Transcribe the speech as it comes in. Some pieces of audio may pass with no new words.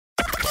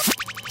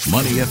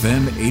Money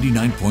FM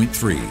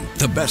 89.3,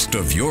 the best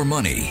of your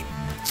money.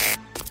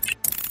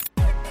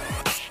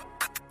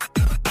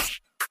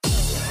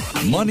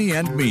 Money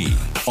and Me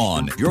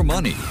on Your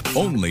Money,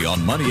 only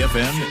on Money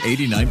FM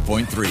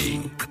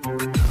 89.3.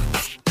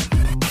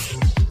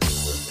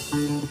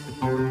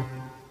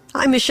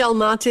 I'm Michelle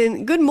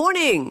Martin. Good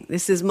morning.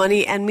 This is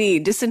Money and Me.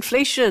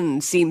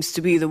 Disinflation seems to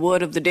be the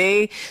word of the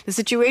day. The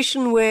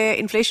situation where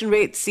inflation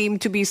rates seem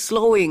to be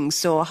slowing.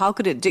 So how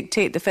could it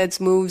dictate the Fed's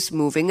moves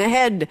moving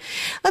ahead?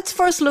 Let's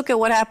first look at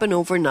what happened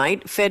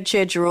overnight. Fed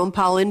Chair Jerome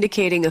Powell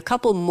indicating a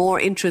couple more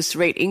interest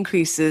rate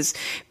increases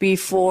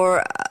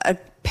before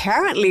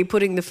apparently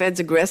putting the Fed's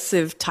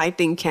aggressive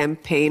tightening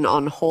campaign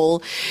on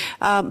hold.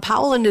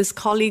 Powell and his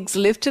colleagues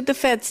lifted the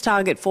Fed's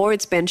target for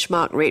its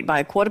benchmark rate by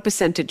a quarter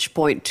percentage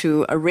point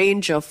to a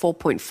range of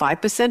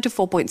 4.5% to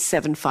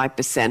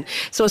 4.75%.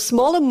 So a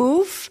smaller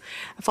move,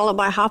 followed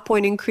by a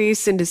half-point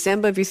increase in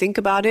December, if you think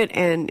about it.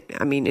 And,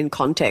 I mean, in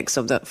context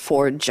of the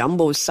four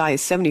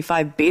jumbo-sized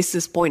 75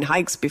 basis point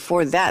hikes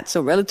before that,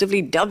 so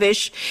relatively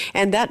dovish.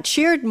 And that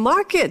cheered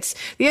markets.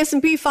 The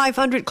S&P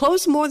 500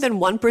 closed more than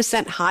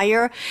 1%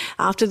 higher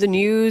after the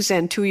news,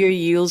 and two-year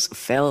yields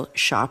fell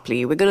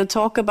sharply. We're going to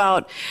talk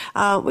about,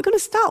 we're going to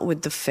start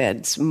with the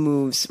Fed's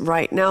moves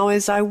right now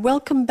as I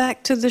welcome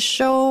back to the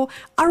show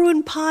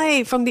Arun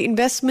Pai from the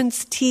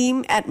investments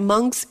team at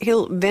Monks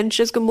Hill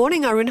Ventures. Good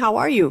morning, Arun. How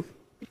are you?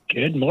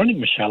 Good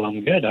morning, Michelle.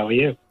 I'm good. How are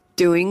you?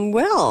 Doing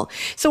well.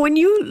 So when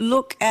you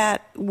look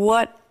at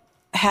what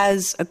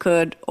has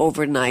occurred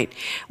overnight,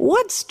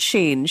 what's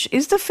changed?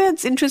 Is the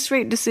Fed's interest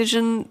rate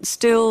decision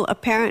still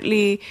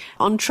apparently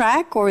on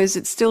track, or is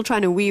it still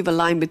trying to weave a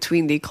line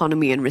between the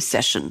economy and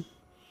recession?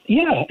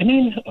 Yeah, I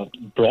mean,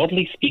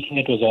 broadly speaking,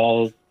 it was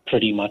all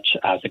pretty much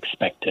as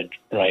expected,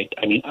 right?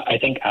 I mean, I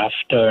think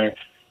after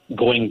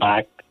going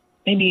back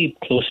maybe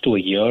close to a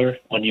year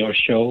on your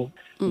show,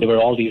 there were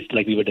all these,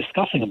 like we were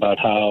discussing about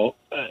how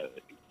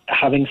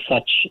having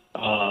such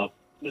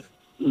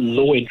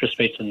low interest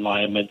rates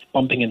environments,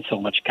 pumping in so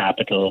much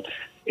capital,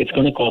 it's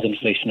going to cause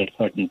inflation at a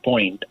certain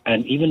point.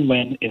 And even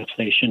when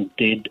inflation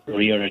did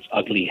rear its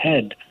ugly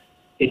head,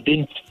 it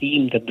didn't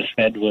seem that the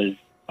Fed was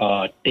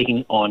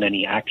taking on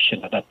any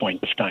action at that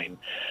point of time.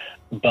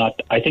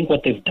 But I think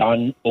what they've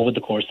done over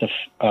the course of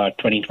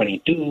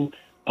 2022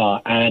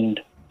 and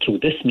through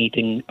this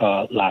meeting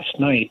last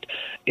night,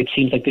 it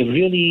seems like they've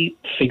really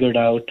figured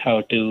out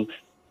how to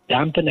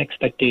dampen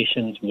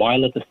expectations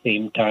while at the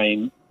same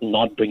time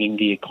not bringing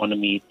the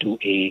economy to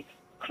a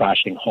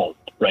crashing halt,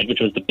 right? Which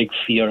was the big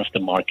fear of the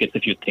markets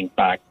if you think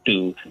back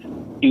to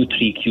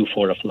Q3,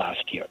 Q4 of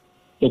last year.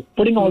 So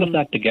putting all of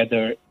that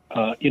together,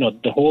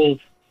 the whole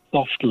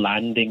soft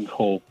landing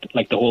hope,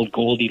 like the whole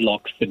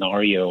Goldilocks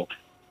scenario,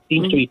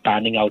 seems to be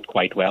panning out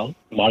quite well.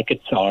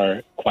 Markets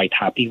are quite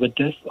happy with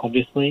this,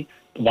 obviously.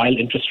 While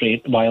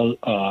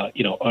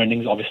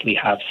earnings obviously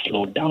have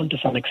slowed down to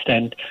some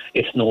extent,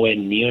 it's nowhere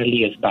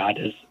nearly as bad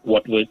as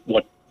what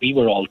we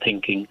were all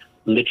thinking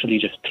literally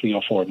just 3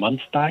 or 4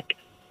 months back.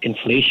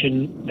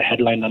 Inflation, the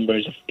headline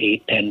numbers of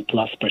 8,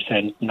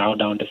 10+%, now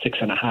down to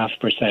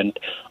 6.5%,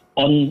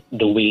 on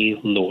the way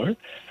lower.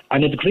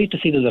 And it's great to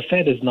see that the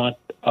Fed is not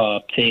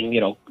saying,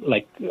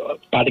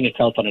 patting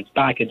itself on its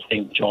back and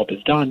saying the job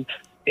is done.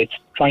 It's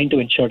trying to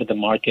ensure that the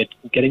market,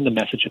 getting the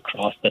message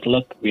across that,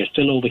 look, we are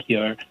still over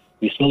here.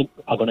 We still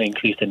are going to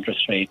increase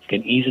interest rates,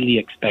 can easily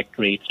expect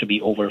rates to be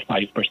over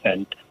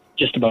 5%,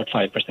 just about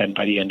 5%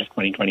 by the end of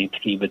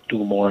 2023 with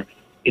 2 more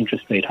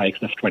interest rate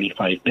hikes of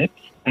 25 bits.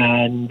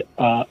 And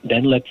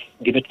then let's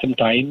give it some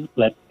time,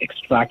 let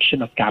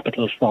extraction of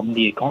capital from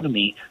the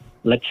economy,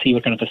 let's see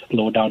what kind of a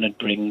slowdown it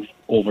brings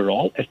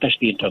overall,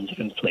 especially in terms of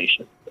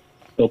inflation.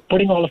 So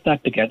putting all of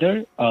that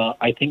together,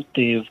 I think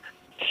they've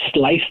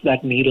sliced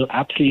that needle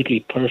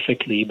absolutely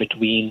perfectly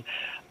between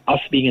us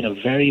being in a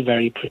very,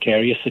 very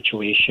precarious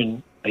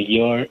situation a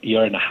year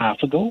and a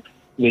half ago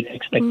with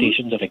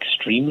expectations of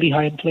extremely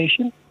high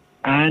inflation,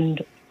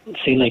 and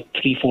say like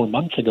 3-4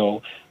 months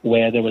ago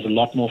where there was a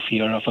lot more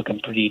fear of a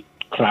complete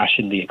crash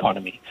in the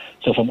economy.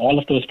 So from all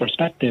of those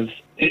perspectives,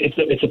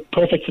 it's a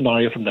perfect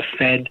scenario from the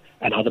Fed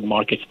and how the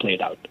markets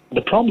played out.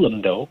 The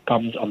problem, though,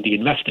 comes on the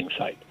investing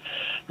side,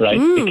 right?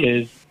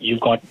 Because you've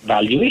got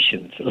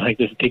valuations, like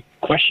this big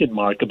question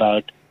mark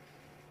about,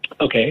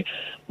 okay,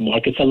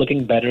 markets are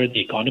looking better, the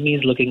economy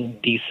is looking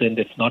decent,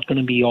 it's not going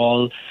to be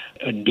all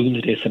a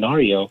doomsday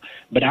scenario.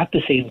 But at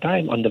the same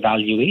time, on the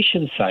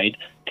valuation side,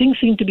 things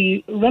seem to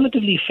be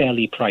relatively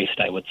fairly priced,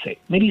 I would say.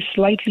 Maybe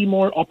slightly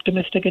more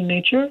optimistic in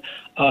nature,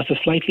 so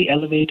slightly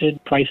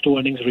elevated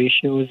price-to-earnings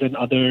ratios and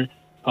other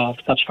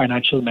such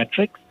financial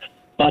metrics.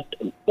 But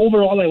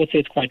overall, I would say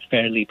it's quite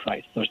fairly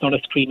priced. So it's not a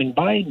screaming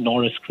buy,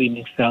 nor a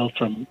screaming sell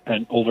from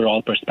an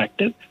overall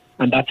perspective.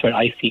 And that's where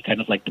I see kind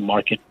of like the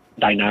market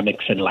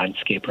dynamics and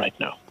landscape right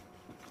now.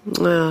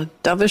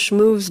 Dovish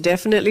moves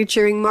definitely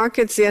cheering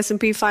markets. The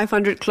S&P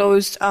 500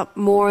 closed up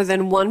more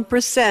than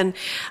 1%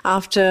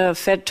 after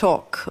Fed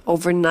talk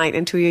overnight,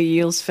 and two-year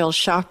yields fell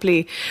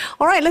sharply.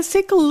 All right, let's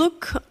take a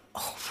look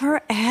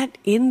over at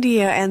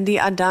India and the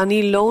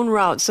Adani loan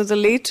route. So the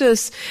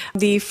latest,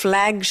 the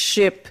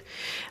flagship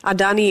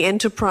Adani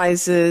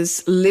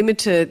Enterprises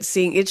Limited,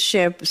 seeing its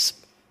shares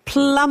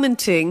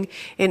plummeting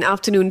in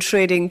afternoon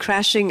trading,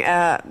 crashing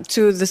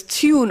to the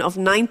tune of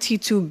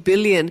 92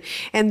 billion.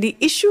 And the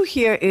issue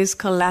here is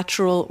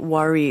collateral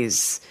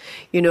worries.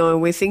 You know,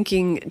 we're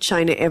thinking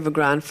China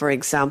Evergrande, for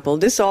example.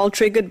 This all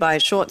triggered by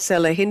short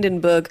seller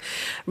Hindenburg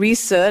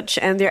Research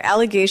and their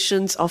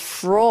allegations of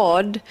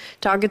fraud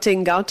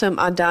targeting Gautam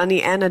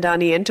Adani and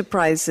Adani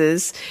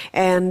Enterprises.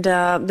 And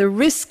the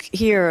risk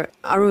here,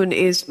 Arun,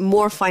 is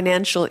more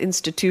financial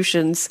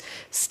institutions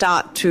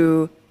start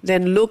to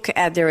then look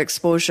at their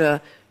exposure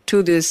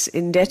to this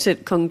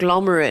indebted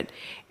conglomerate,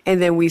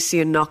 and then we see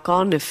a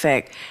knock-on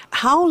effect.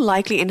 How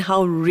likely and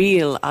how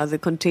real are the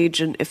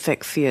contagion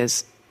effect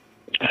fears?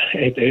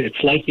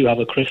 It's like you have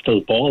a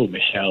crystal ball,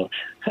 Michelle.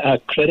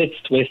 Credit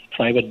Suisse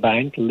Private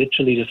Bank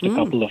literally just a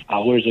couple of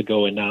hours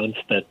ago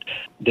announced that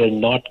they're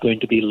not going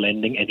to be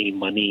lending any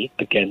money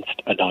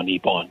against Adani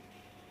bond.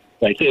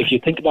 Right. So if you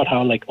think about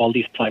how like all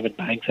these private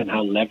banks and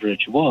how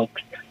leverage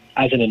works,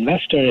 as an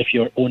investor, if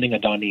you're owning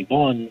Adani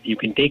bonds, you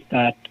can take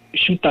that,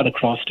 shoot that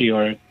across to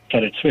your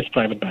Credit Suisse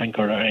private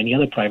banker or any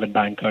other private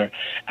banker,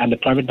 and the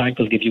private bank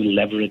will give you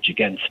leverage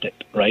against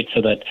it, right?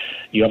 So that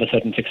you have a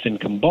certain fixed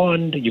income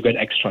bond, you get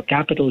extra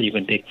capital, you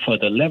can take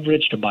further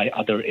leverage to buy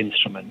other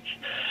instruments.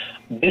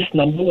 This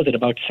number was at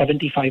about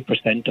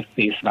 75% of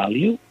face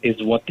value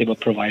is what they were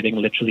providing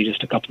literally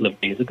just a couple of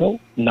days ago.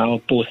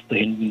 Now, post the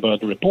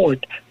Hindenburg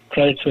report,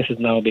 Credit Suisse is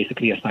now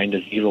basically assigned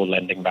a zero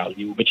lending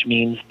value, which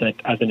means that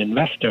as an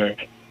investor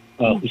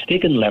who's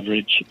taken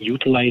leverage,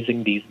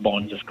 utilizing these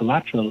bonds as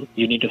collateral,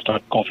 you need to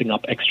start coughing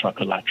up extra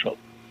collateral.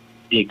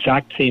 The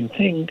exact same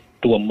thing,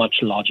 to a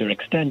much larger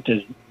extent,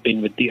 has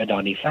been with the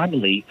Adani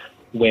family,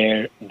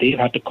 where they've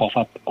had to cough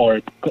up or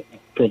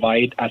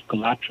provide as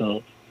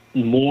collateral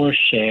more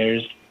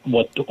shares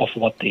of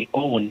what they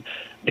own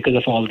because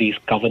of all these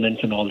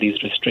covenants and all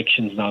these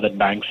restrictions now that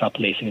banks are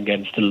placing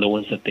against the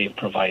loans that they've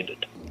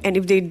provided. And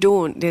if they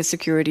don't, their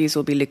securities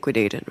will be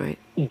liquidated, right?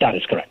 That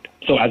is correct.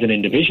 So as an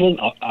individual,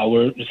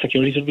 our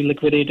securities will be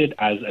liquidated.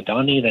 As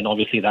Adani, then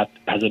obviously that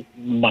has a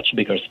much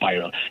bigger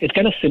spiral. It's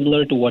kind of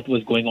similar to what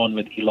was going on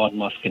with Elon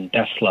Musk and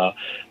Tesla,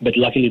 but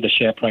luckily the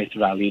share price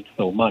rallied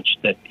so much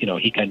that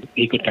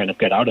he could kind of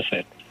get out of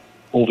it.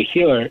 Over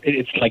here,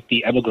 it's like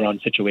the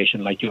Evergrande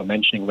situation, like you were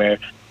mentioning, where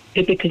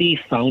typically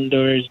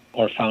founders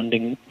or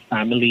founding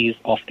families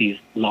of these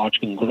large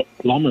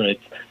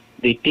conglomerates,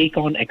 they take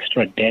on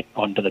extra debt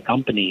onto the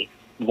company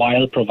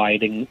while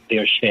providing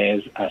their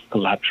shares as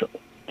collateral.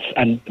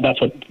 And that's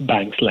what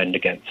banks lend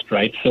against,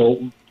 right?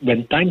 So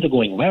when times are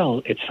going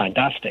well, it's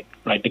fantastic,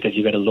 right? Because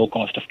you get a low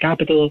cost of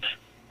capital.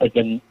 But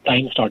when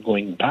times start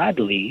going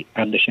badly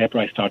and the share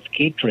price starts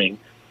catering,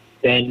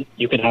 then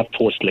you can have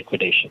forced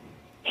liquidation.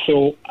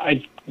 So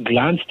I've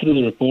glanced through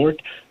the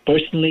report.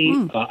 Personally,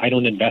 I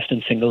don't invest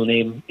in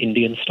single-name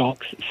Indian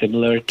stocks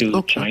similar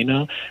to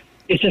China.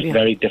 It's just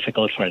very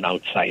difficult for an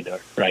outsider,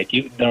 right?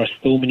 There are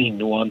so many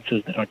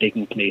nuances that are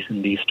taking place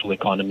in these two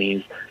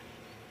economies.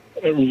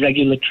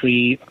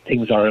 Regulatory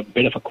things are a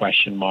bit of a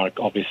question mark,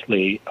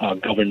 obviously,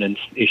 governance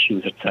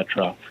issues,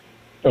 etc.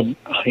 From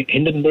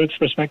Hindenburg's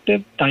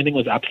perspective, timing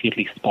was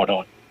absolutely spot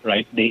on,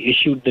 right? They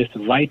issued this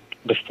right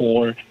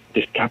before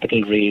this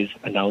capital raise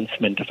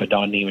announcement of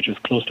Adani, which was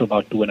close to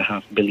about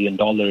 $2.5 billion,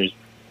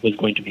 was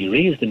going to be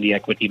raised in the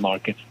equity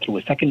markets through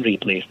a secondary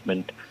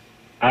placement.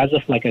 As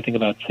of I think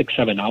about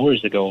 6-7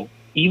 hours ago,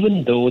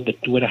 even though the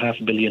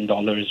 $2.5 billion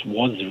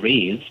was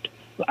raised,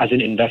 as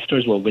in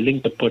investors were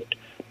willing to put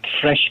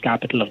fresh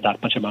capital of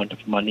that much amount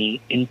of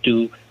money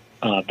into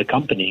the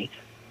company,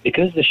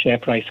 because the share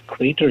price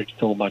cratered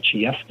so much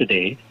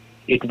yesterday,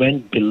 it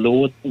went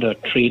below the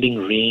trading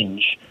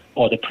range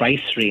or the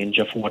price range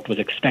of what was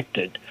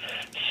expected.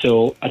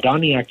 So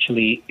Adani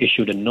actually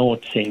issued a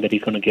note saying that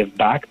he's going to give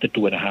back the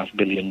 $2.5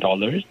 billion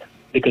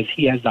because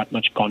he has that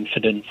much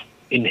confidence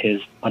in his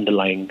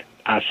underlying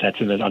assets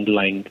and his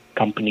underlying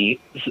company's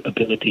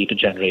ability to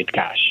generate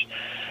cash.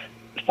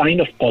 Sign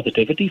of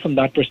positivity from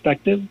that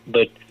perspective,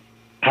 but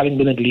having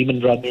been at Lehman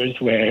Brothers,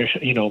 where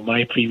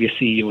my previous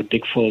CEO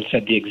Dick Full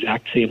said the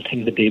exact same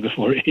thing the day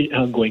before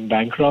going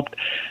bankrupt,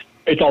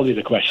 it's always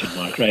a question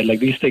mark, right? Like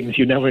these things,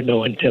 you never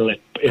know until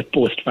it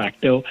post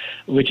facto,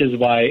 which is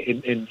why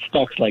in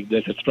stocks like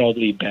this, it's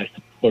probably best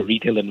for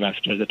retail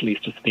investors at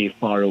least to stay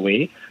far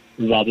away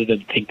rather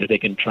than think that they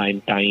can try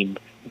and time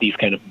these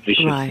kind of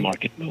vicious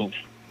market moves.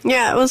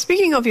 Yeah, well,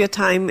 speaking of your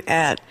time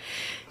at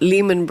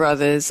Lehman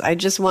Brothers, I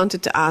just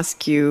wanted to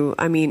ask you,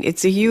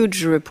 it's a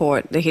huge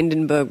report, the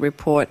Hindenburg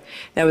report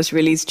that was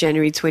released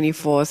January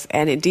 24th,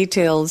 and it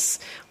details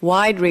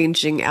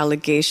wide-ranging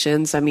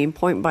allegations.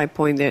 Point by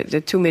point, there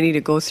are too many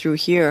to go through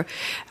here.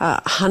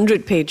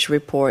 100-page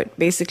report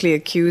basically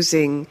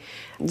accusing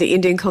the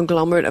Indian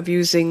conglomerate of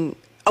using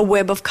a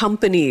web of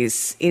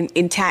companies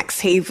in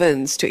tax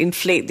havens to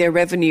inflate their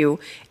revenue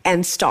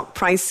and stock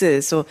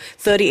prices. So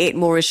 38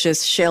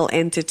 Mauritius shell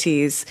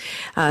entities,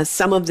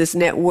 some of this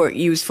network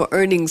used for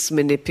earnings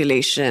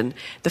manipulation.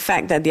 The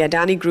fact that the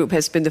Adani Group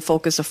has been the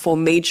focus of 4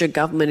 major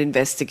government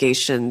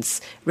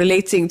investigations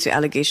relating to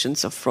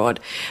allegations of fraud.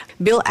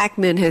 Bill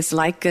Ackman has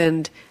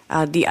likened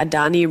the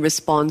Adani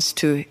response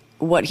to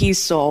what he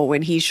saw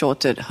when he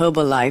shorted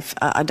Herbalife.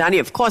 Adani,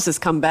 of course, has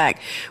come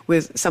back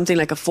with something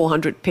like a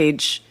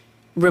 400-page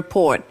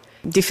report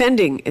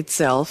defending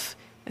itself,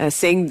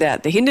 saying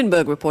that the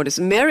Hindenburg report is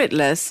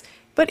meritless.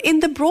 But in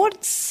the broad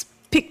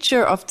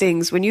picture of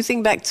things, when you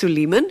think back to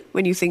Lehman,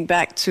 when you think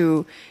back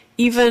to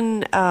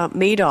even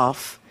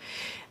Madoff,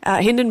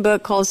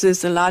 Hindenburg calls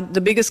this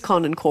the biggest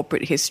con in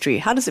corporate history.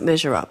 How does it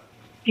measure up?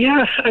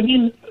 Yeah, I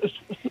mean,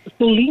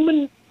 so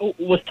Lehman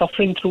was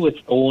suffering through its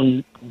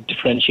own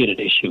differentiated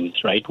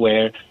issues, right,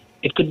 where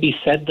it could be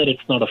said that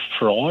it's not a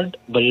fraud,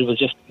 but it was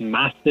just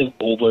massive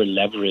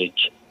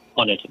over-leverage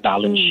on its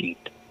balance sheet.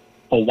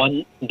 For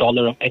 $1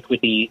 of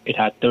equity, it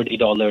had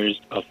 $30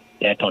 of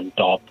debt on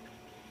top.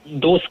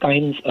 Those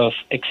kinds of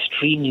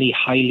extremely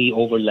highly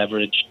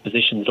over-leveraged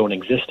positions don't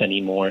exist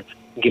anymore,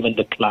 given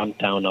the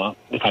clampdown of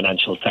the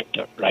financial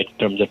sector, right, in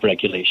terms of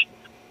regulation.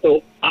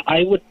 So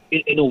I would,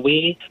 in a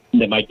way,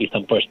 there might be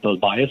some personal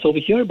bias over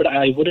here, but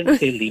I wouldn't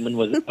say Lehman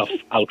was of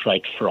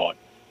outright fraud.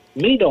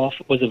 Madoff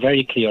was a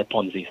very clear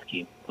Ponzi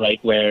scheme, right,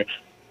 where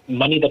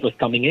money that was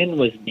coming in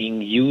was being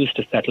used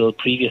to settle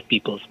previous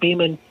people's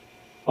payments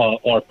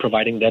or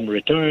providing them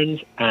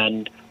returns,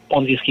 and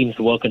Ponzi schemes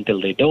work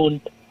until they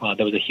don't.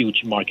 There was a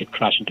huge market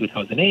crash in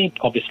 2008,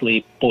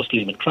 obviously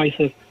post-Lehman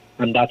crisis,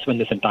 and that's when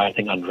this entire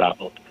thing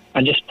unraveled.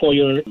 And just for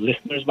your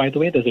listeners, by the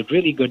way, there's a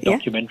really good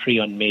documentary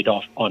on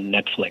Madoff on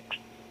Netflix.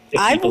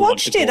 I've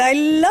watched it. I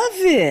love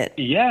it.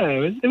 Yeah,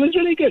 it was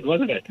really good,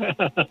 wasn't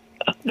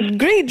it?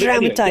 Great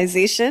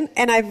dramatization.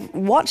 And I've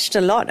watched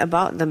a lot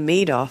about the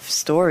Madoff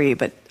story,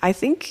 but I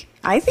think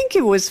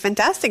it was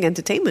fantastic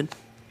entertainment.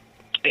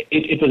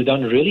 It was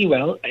done really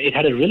well. It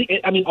had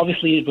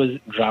obviously it was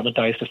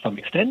dramatized to some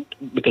extent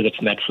because it's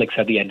Netflix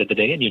at the end of the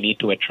day and you need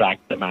to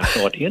attract the mass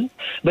audience.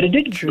 But it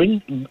did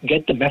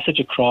get the message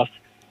across,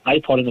 I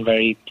thought, in a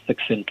very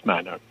succinct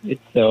manner.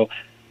 So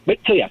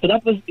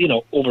that was,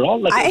 overall.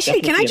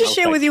 Can I just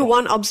share with you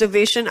one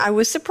observation? I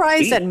was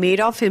surprised that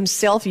Madoff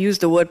himself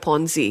used the word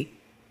Ponzi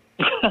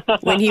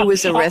when he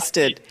was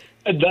arrested.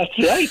 That's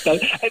right.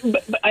 But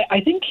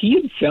I think he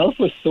himself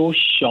was so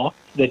shocked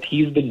that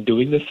he's been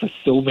doing this for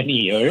so many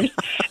years,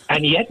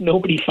 and yet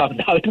nobody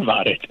found out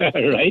about it,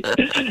 right?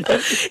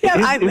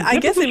 I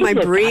guess in my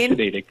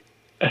brain,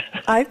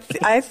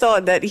 I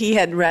thought that he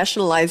had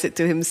rationalized it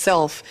to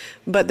himself,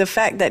 but the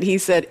fact that he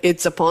said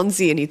it's a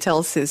Ponzi and he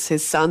tells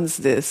his sons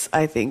this,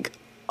 I think,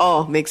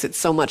 makes it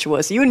so much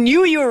worse. You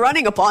knew you were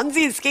running a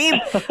Ponzi scheme?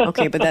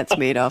 Okay, but that's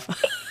Madoff.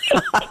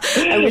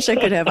 I wish I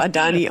could have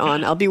Adani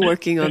on. I'll be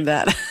working on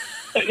that.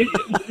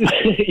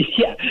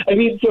 Yeah,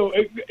 so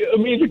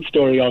amazing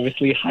story,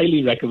 obviously.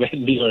 Highly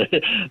recommend your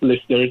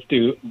listeners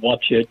to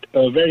watch it.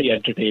 Very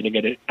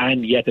entertaining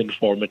and yet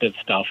informative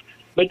stuff.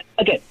 But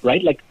again,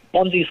 right, like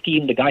Ponzi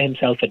scheme, the guy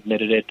himself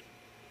admitted it,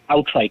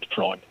 outright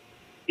fraud.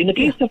 In the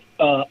case of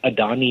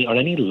Adani or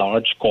any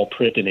large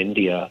corporate in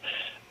India,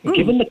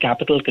 given the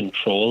capital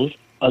controls,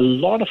 a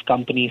lot of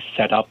companies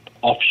set up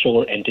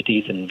offshore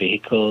entities and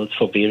vehicles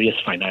for various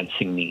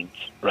financing needs,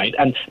 right?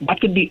 And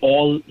that could be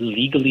all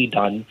legally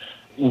done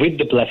with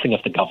the blessing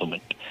of the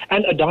government.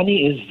 And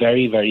Adani is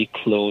very, very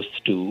close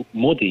to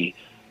Modi.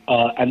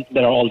 And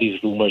there are all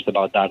these rumors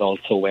about that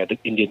also, where the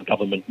Indian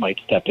government might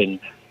step in.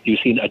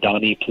 You've seen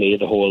Adani play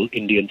the whole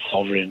Indian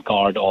sovereign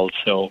card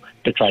also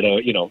to try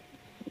to,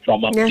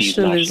 drum up these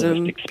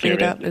nationalistic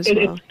spirits. Up as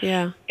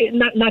well.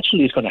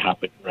 Naturally, it's going to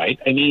happen, right?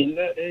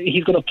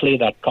 He's going to play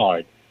that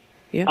card.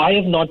 Yeah. I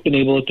have not been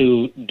able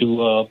to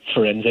do a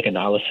forensic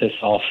analysis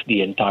of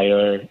the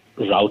entire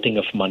routing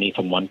of money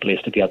from one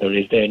place to the other.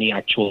 Is there any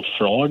actual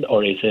fraud,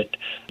 or is it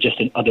just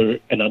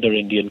another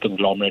Indian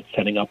conglomerate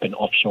setting up an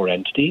offshore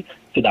entity?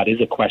 So that is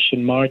a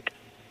question mark.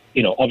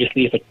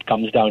 Obviously, if it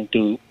comes down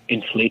to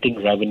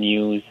inflating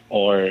revenues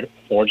or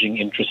forging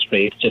interest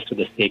rates just for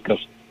the sake of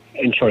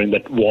ensuring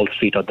that Wall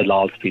Street or the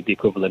Lal Street, the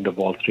equivalent of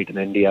Wall Street in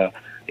India,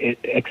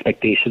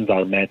 expectations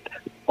are met,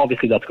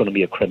 obviously that's going to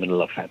be a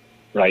criminal offense,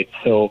 right?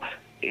 So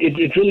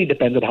it really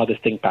depends on how this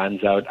thing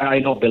pans out. I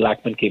know Bill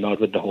Ackman came out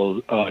with the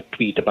whole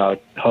tweet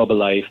about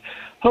Herbalife.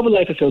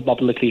 Herbalife is still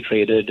publicly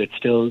traded.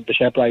 The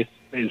share price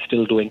is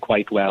still doing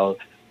quite well.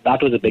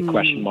 That was a big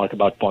question mark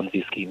about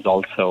Ponzi schemes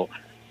also.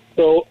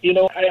 So,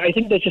 I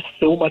think there's just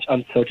so much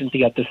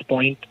uncertainty at this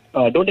point.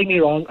 Don't take me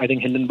wrong. I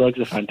think Hindenburg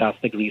is a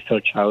fantastic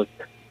research house.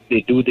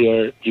 They do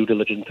their due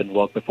diligence and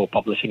work before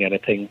publishing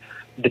anything.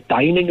 The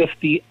timing of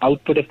the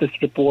output of this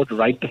report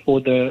right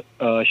before the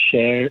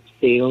share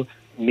sale,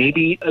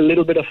 maybe a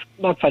little bit of,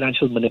 not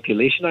financial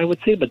manipulation, I would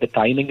say, but the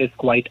timing is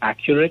quite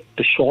accurate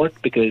to short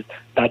because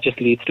that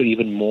just leads to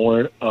even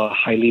more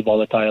highly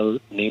volatile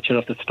nature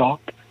of the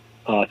stock.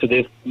 So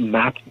they've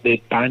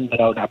panned that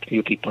out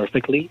absolutely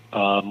perfectly,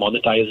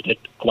 monetized it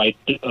quite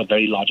to a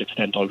very large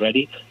extent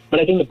already. But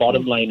I think the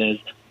bottom line is,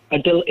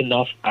 until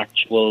enough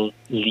actual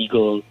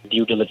legal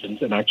due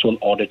diligence and actual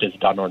audit is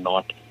done or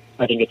not,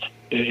 I think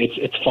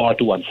it's far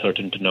too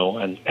uncertain to know.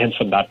 And hence,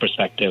 from that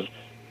perspective,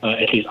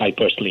 at least I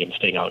personally am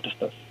staying out of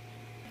this.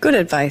 Good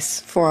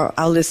advice for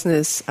our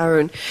listeners,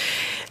 Arun.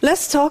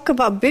 Let's talk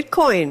about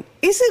Bitcoin.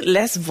 Is it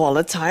less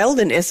volatile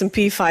than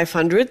S&P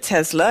 500,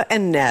 Tesla,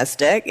 and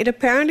NASDAQ? It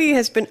apparently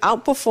has been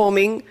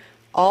outperforming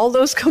all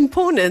those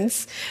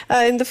components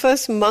in the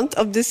first month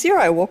of this year.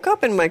 I woke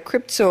up and my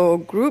crypto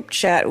group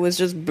chat was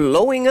just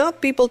blowing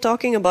up, people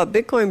talking about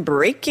Bitcoin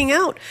breaking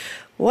out.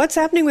 What's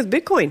happening with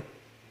Bitcoin?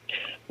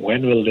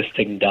 When will this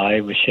thing die,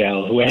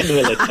 Michelle? When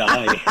will it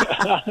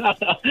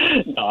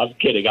die? No, I'm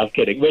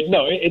kidding. But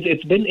no,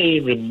 it's been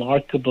a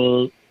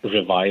remarkable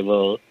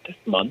revival this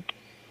month,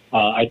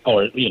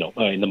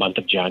 in the month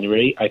of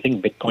January. I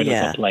think Bitcoin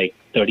is up like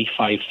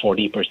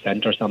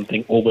 35-40% or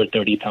something, over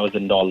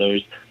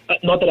 $30,000.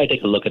 Not that I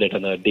take a look at it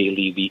on a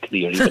daily,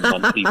 weekly, or even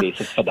monthly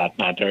basis for that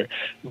matter.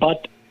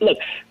 But look,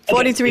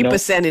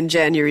 43% in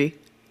January.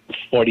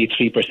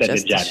 43%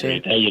 in January.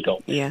 There you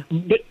go. Yeah.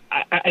 But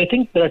I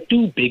think there are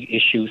two big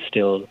issues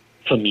still,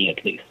 for me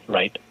at least,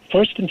 right?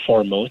 First and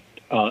foremost,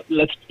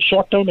 let's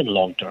short-term and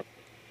long-term.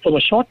 From a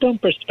short-term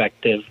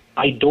perspective,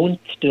 I don't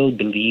still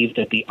believe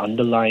that the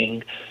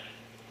underlying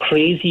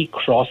crazy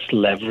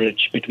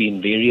cross-leverage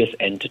between various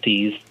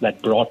entities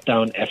that brought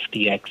down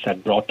FTX,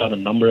 that brought down a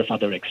number of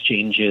other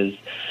exchanges,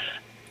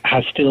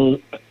 has still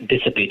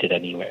dissipated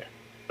anywhere,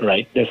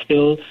 right? There's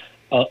still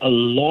a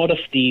lot of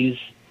these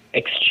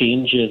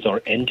exchanges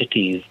or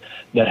entities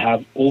that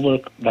have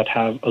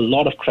a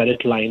lot of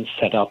credit lines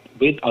set up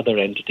with other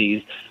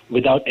entities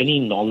without any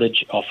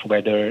knowledge of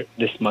whether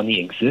this money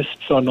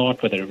exists or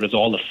not, whether it was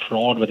all a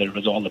fraud, whether it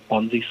was all a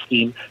Ponzi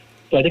scheme.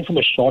 So I think from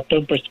a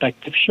short-term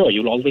perspective, sure,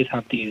 you'll always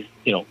have these,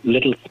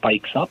 little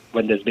spikes up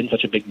when there's been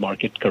such a big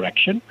market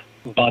correction.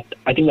 But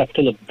I think that's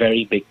still a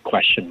very big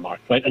question mark,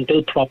 right?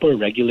 Until proper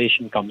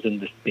regulation comes in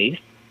this space,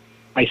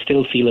 I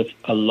still feel it's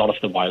a lot of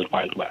the wild,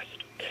 wild west.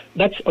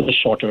 That's on the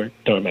shorter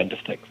term end of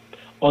things.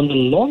 On the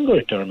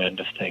longer term end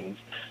of things,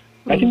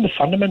 I think the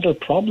fundamental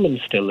problem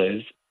still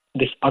is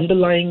this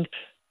underlying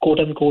quote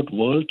unquote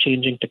world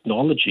changing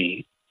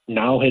technology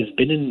now has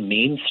been in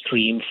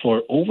mainstream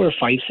for over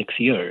 5-6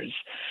 years,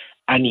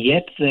 and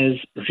yet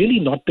there's really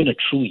not been a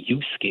true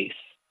use case,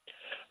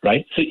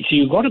 right? So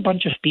you've got a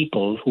bunch of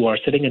people who are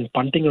sitting and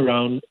punting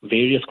around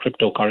various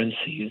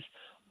cryptocurrencies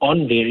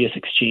on various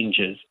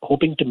exchanges,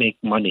 hoping to make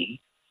money,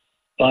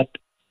 but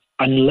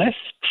unless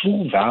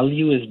true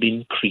value is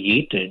being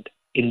created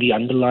in the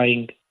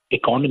underlying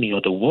economy or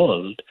the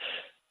world,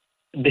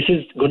 this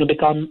is going to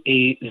become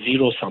a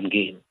zero-sum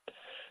game,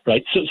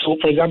 right? So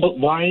for example,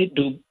 why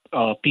do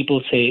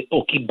people say,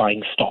 keep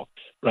buying stocks,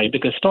 right?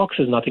 Because stocks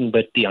is nothing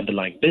but the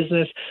underlying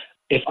business.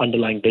 If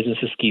underlying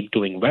businesses keep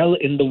doing well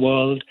in the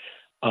world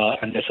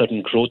and there's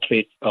certain growth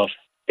rate of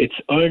its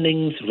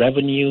earnings,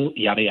 revenue,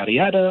 yada, yada,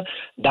 yada,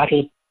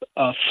 that'll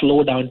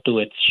flow down to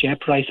its share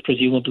price,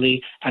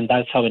 presumably, and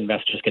that's how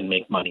investors can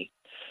make money.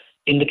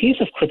 In the case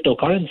of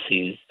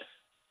cryptocurrencies,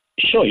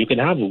 sure, you can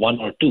have one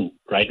or two,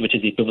 right, which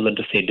is equivalent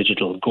to, say,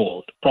 digital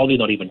gold. Probably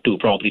not even two,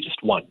 probably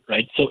just one,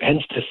 right? So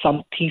hence there's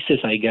some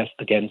thesis, I guess,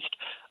 against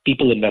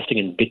people investing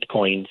in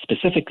Bitcoin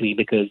specifically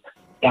because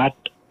that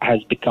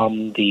has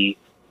become the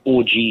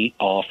OG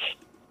of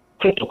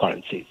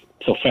cryptocurrencies.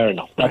 So fair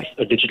enough. That's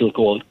a digital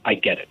gold. I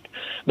get it.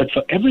 But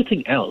for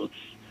everything else,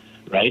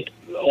 right,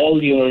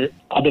 all your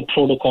other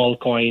protocol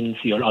coins,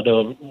 your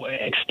other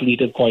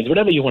expletive coins,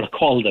 whatever you want to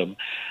call them,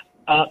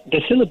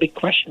 there's still a big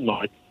question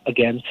mark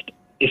against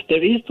if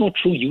there is no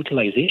true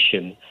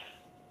utilization,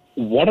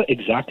 what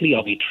exactly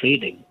are we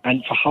trading?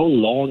 And for how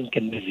long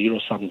can the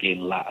zero-sum game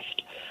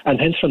last? And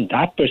hence, from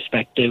that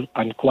perspective,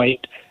 I'm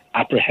quite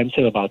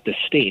apprehensive about this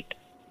state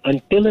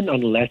until and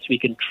unless we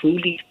can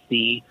truly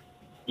see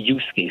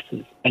use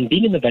cases. And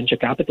being in the venture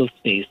capital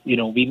space,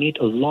 we meet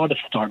a lot of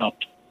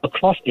startups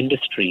across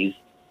industries,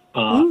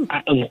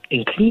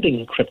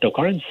 including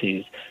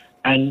cryptocurrencies.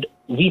 And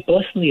we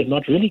personally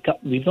have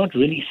we've not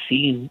really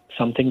seen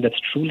something that's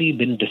truly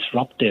been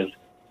disruptive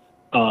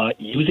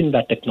using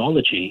that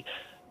technology.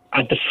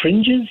 At the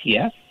fringes,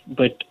 yes,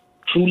 but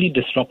truly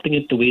disrupting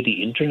it the way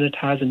the internet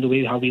has and the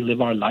way how we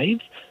live our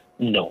lives,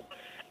 no.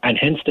 And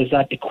hence, does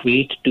that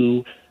equate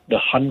to the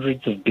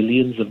hundreds of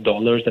billions of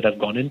dollars that have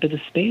gone into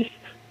the space?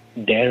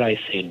 Dare I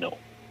say no.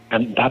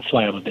 And that's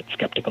why I'm a bit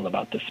skeptical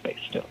about this space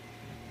still.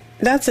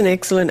 That's an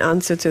excellent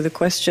answer to the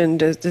question.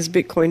 Does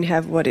Bitcoin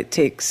have what it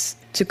takes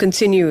to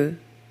continue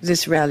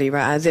this rally?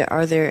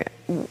 Right?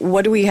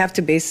 What do we have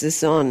to base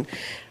this on?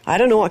 I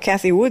don't know what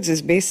Cathie Woods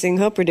is basing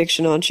her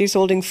prediction on. She's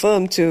holding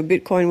firm to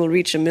Bitcoin will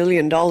reach $1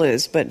 million,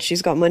 but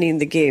she's got money in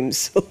the game.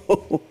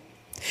 So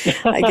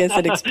I guess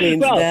it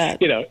explains that.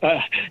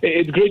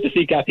 It's great to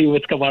see Cathie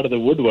Woods come out of the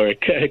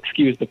woodwork,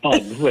 excuse the pun,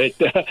 but,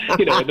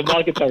 the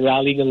markets are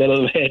rallying a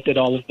little bit and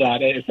all of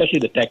that, especially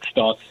the tech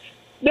stocks.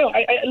 No,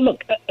 I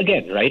look,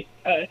 again, right,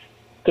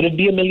 Could it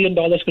be $1 million?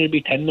 Could it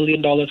be $10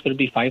 million? Could it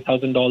be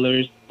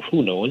 $5,000?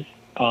 Who knows?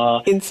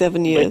 In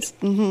 7 years.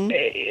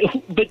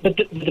 But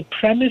the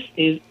premise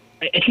is,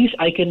 at least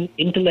I can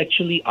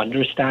intellectually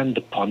understand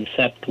the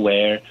concept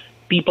where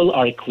people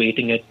are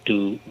equating it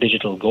to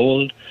digital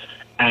gold,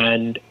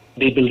 and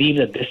they believe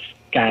that this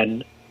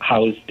can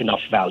house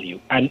enough value.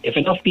 And if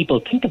enough people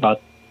think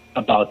about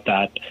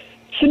that,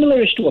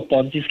 similar-ish to a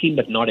Ponzi scheme,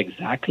 but not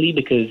exactly,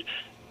 because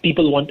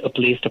people want a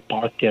place to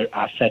park their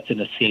assets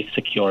in a safe,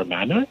 secure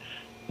manner,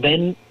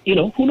 then,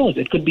 who knows?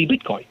 It could be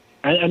Bitcoin.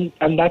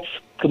 And that's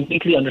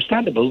completely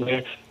understandable,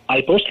 where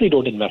I personally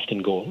don't invest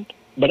in gold,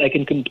 but I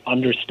can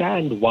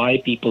understand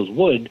why people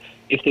would.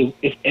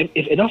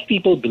 If enough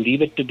people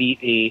believe it to be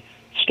a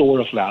store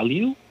of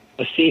value,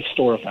 a safe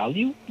store of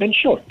value, then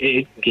sure,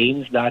 it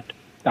gains that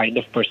kind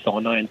of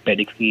persona and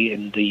pedigree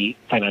in the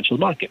financial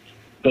markets.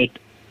 But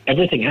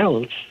everything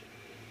else,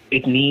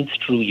 it needs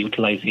true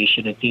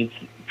utilization. It needs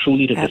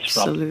truly to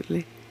disrupt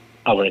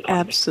our economy.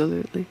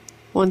 Absolutely.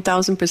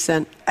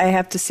 1,000%. I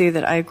have to say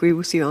that I agree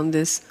with you on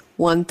this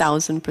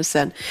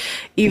 1,000%.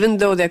 Even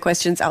though there are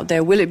questions out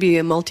there, will it be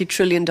a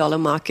multi-trillion-dollar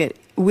market?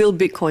 Will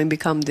Bitcoin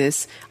become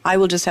this? I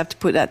will just have to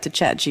put that to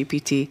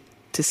ChatGPT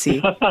to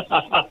see,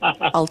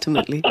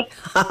 ultimately.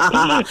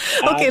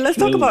 Okay, let's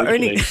talk about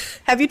earnings.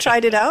 Have you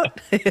tried it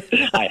out?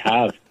 I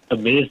have.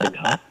 Amazing,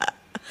 huh?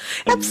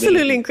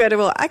 Absolutely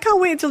incredible. I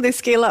can't wait until they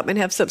scale up and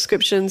have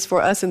subscriptions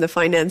for us in the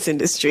finance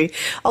industry.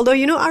 Although,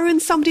 Arun,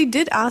 somebody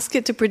did ask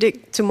it to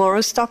predict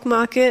tomorrow's stock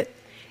market,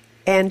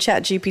 and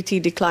ChatGPT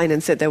declined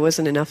and said there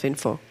wasn't enough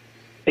info.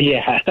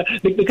 Yeah,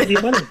 because the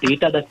amount of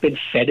data that's been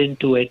fed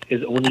into it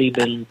has only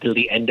been till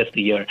the end of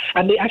the year.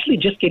 And they actually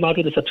just came out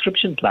with a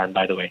subscription plan,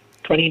 by the way,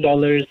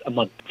 $20 a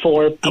month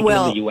for people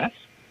in the U.S.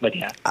 But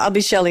yeah. I'll be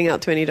shelling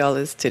out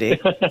 $20 today,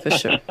 for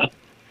sure.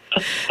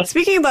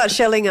 Speaking about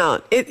shelling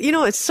out,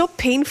 it's so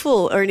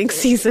painful earnings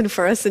season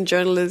for us in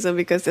journalism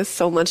because there's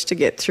so much to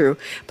get through.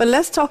 But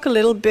let's talk a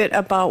little bit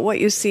about what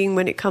you're seeing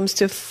when it comes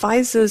to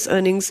Pfizer's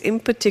earnings, in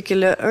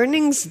particular.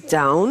 Earnings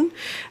down,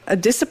 a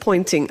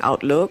disappointing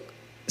outlook.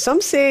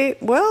 Some say,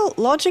 well,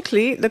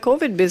 logically, the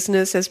COVID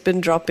business has been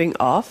dropping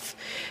off.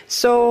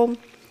 So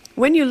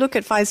when you look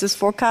at Pfizer's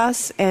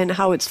forecasts and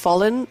how it's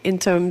fallen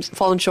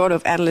short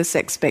of analysts'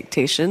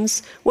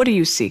 expectations, what do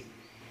you see?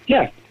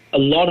 Yeah, a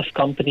lot of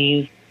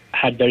companies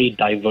had very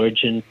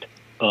divergent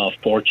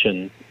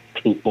fortune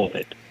through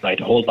COVID,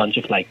 right? A whole bunch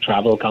of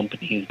travel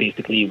companies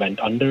basically went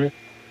under,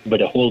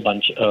 but a whole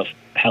bunch of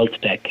health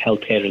tech,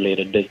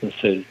 healthcare-related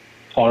businesses,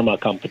 pharma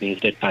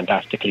companies did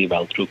fantastically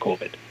well through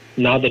COVID.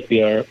 Now that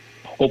we are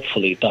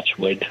hopefully, touch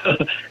wood,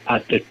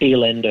 at the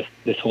tail end of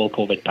this whole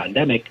COVID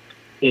pandemic,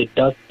 it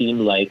does seem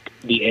like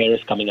the air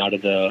is coming out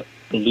of the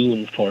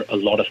balloon for a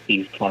lot of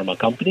these pharma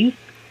companies,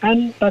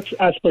 and that's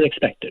as per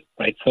expected,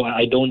 right? So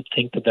I don't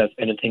think that there's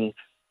anything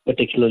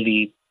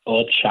particularly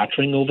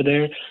earth-shattering over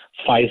there.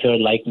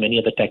 Pfizer, like many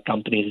other tech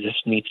companies,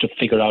 just needs to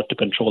figure out to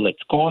control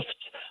its costs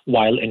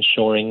while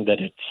ensuring that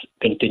its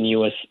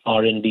continuous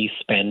R&D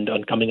spend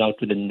on coming out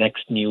with the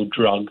next new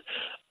drug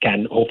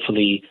can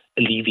hopefully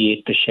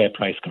alleviate the share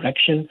price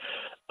correction.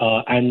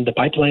 And the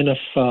pipeline of,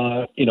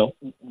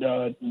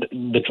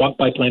 the drug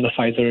pipeline of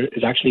Pfizer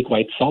is actually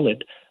quite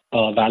solid.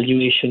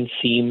 Valuations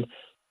seem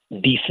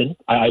decent.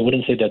 I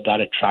wouldn't say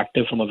that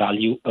attractive from a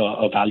value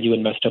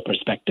investor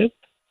perspective,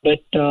 but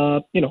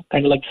kind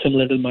of like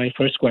similar to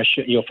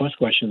your first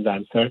question's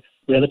answer,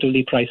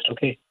 relatively priced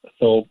okay.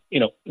 So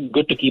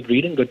good to keep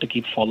reading, good to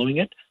keep following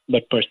it,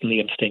 but personally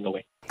I'm staying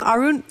away.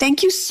 Arun,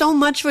 thank you so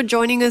much for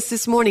joining us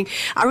this morning.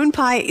 Arun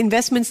Pai,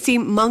 Investments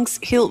Team, Monks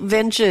Hill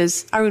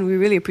Ventures. Arun, we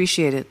really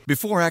appreciate it.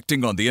 Before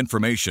acting on the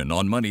information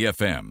on Money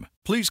FM,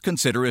 please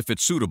consider if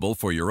it's suitable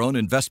for your own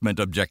investment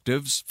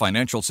objectives,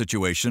 financial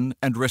situation,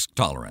 and risk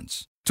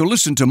tolerance. To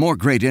listen to more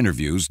great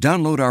interviews,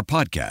 download our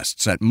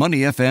podcasts at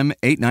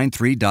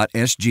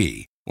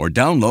moneyfm893.sg or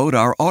download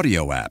our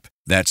audio app.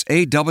 That's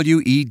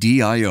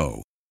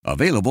AWEDIO.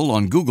 Available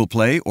on Google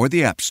Play or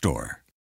the App Store.